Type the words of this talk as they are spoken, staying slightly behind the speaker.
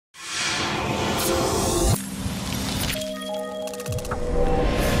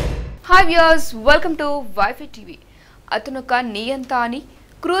Hi viewers, welcome to Y5tv. అతనొక నియంత అని,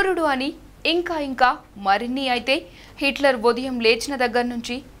 క్రూరుడు అని, ఇంకా మరిన్ని అయితే హిట్లర్ ఉదయం లేచిన దగ్గర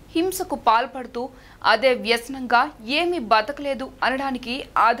నుంచి హింసకు పాల్పడుతూ అదే వ్యసనంగా ఏమీ బతకలేదు అనడానికి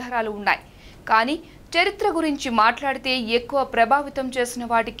ఆధారాలు ఉన్నాయి. కానీ చరిత్ర గురించి మాట్లాడితే ఎక్కువ ప్రభావితం చేసిన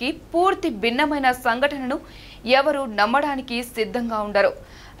వాటికి పూర్తి భిన్నమైన సంఘటనను ఎవరు నమ్మడానికి సిద్ధంగా ఉండరు.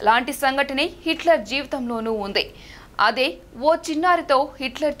 అలాంటి సంఘటనే హిట్లర్ జీవితంలోనూ ఉంది. అదే ఓ చిన్నారితో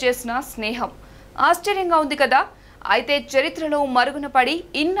హిట్లర్ చేసిన స్నేహం. ఆశ్చర్యంగా ఉంది కదా. అయితే చరిత్రలో మరుగున పడి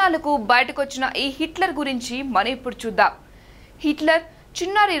ఇన్నాళ్లకు బయటకొచ్చిన ఈ హిట్లర్ గురించి మనం ఇప్పుడు చూద్దాం. హిట్లర్,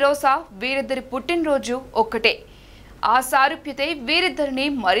 చిన్నారి రోజా వీరిద్దరి పుట్టినరోజు ఒక్కటే. ఆ సారూప్యతే వీరిద్దరిని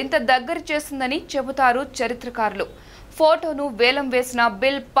మరింత దగ్గర చేసిందని చెబుతారు చరిత్రకారులు. ఫోటోను వేలం వేసిన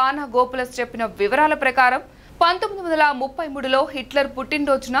బిల్ పానా గోపులస్ చెప్పిన వివరాల ప్రకారం 1933లో హిట్లర్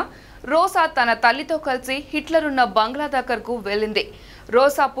పుట్టినరోజున రోజా తన తల్లితో కలిసి హిట్లర్ ఉన్న బంగ్లా దగ్గరకు వెళ్ళింది.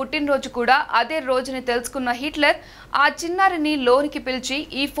 రోజా పుట్టినరోజు కూడా అదే రోజుని తెలుసుకున్న హిట్లర్ ఆ చిన్నారిని లోనికి పిలిచి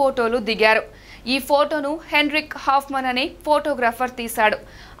ఈ ఫోటోలు దిగారు. ఈ ఫోటోను హెన్రిక్ హాఫ్మన్ అనే ఫోటోగ్రాఫర్ తీశాడు.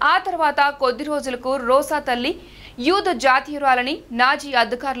 ఆ తర్వాత కొద్ది రోజులకు రోజా తల్లి యూద జాతీయురాలని నాజీ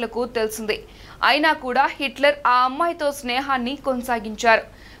అధికారులకు తెలిసింది. అయినా కూడా హిట్లర్ ఆ అమ్మాయితో స్నేహాన్ని కొనసాగించారు.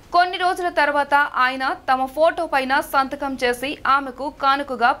 కొన్ని రోజుల తర్వాత ఆయన తమ ఫోటో పైన సంతకం చేసి ఆమెకు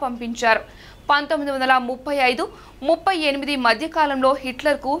కానుకగా పంపించారు. 1935-38 మధ్యకాలంలో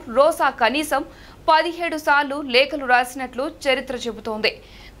హిట్లర్కు రోజా కనీసం 17 సార్లు లేఖలు రాసినట్లు చరిత్ర చెబుతోంది.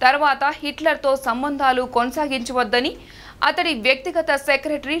 తర్వాత హిట్లర్తో సంబంధాలు కొనసాగించవద్దని అతడి వ్యక్తిగత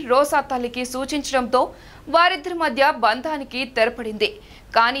సెక్రటరీ రోజా తల్లికి సూచించడంతో వారిద్దరి మధ్య బంధానికి తెరపడింది.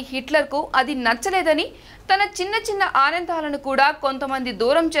 కానీ హిట్లర్కు అది నచ్చలేదని, తన చిన్న ఆనందాలను కూడా కొంతమంది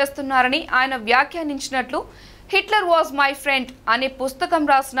దూరం చేస్తున్నారని ఆయన వ్యాఖ్యానించినట్లు హిట్లర్ వాజ్ మై ఫ్రెండ్ అనే పుస్తకం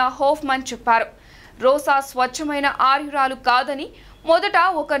రాసిన హోఫ్మన్ చెప్పారు. రోజా స్వచ్ఛమైన ఆర్యురాలు కాదని మొదట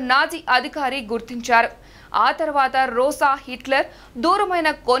ఒక నాజీ అధికారి గుర్తించారు. ఆ తర్వాత రోజా, హిట్లర్ దూరమైన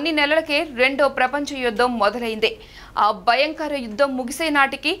కొన్ని నెలలకే రెండో ప్రపంచ యుద్ధం మొదలైంది. ఆ భయంకర యుద్ధం ముగిసే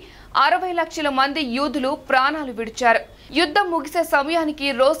నాటికి 60 లక్షల మంది యూదులు ప్రాణాలు విడిచారు. యుద్ధం ముగిసే సమయానికి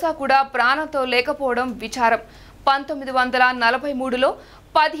రోజా కూడా ప్రాణంతో లేకపోవడం విచారం. 1943లో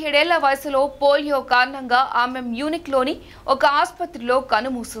 17 ఏళ్ల వయసులో పోలియో కారణంగా ఆమె మ్యూనిక్లోని ఒక ఆసుపత్రిలో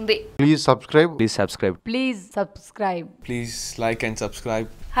కన్నుమూసింది. Please subscribe. Please like and subscribe.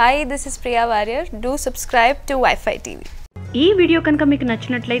 Hi, this is Priya Warrior. Do subscribe to Y5tv. ఈ వీడియో కనుక మీకు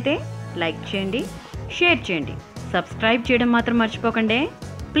నచ్చినట్లయితే లైక్ చేయండి, షేర్ చేయండి, సబ్స్క్రైబ్ చేయడం మాత్రం మర్చిపోకండి.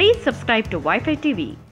 Please subscribe to Y5tv.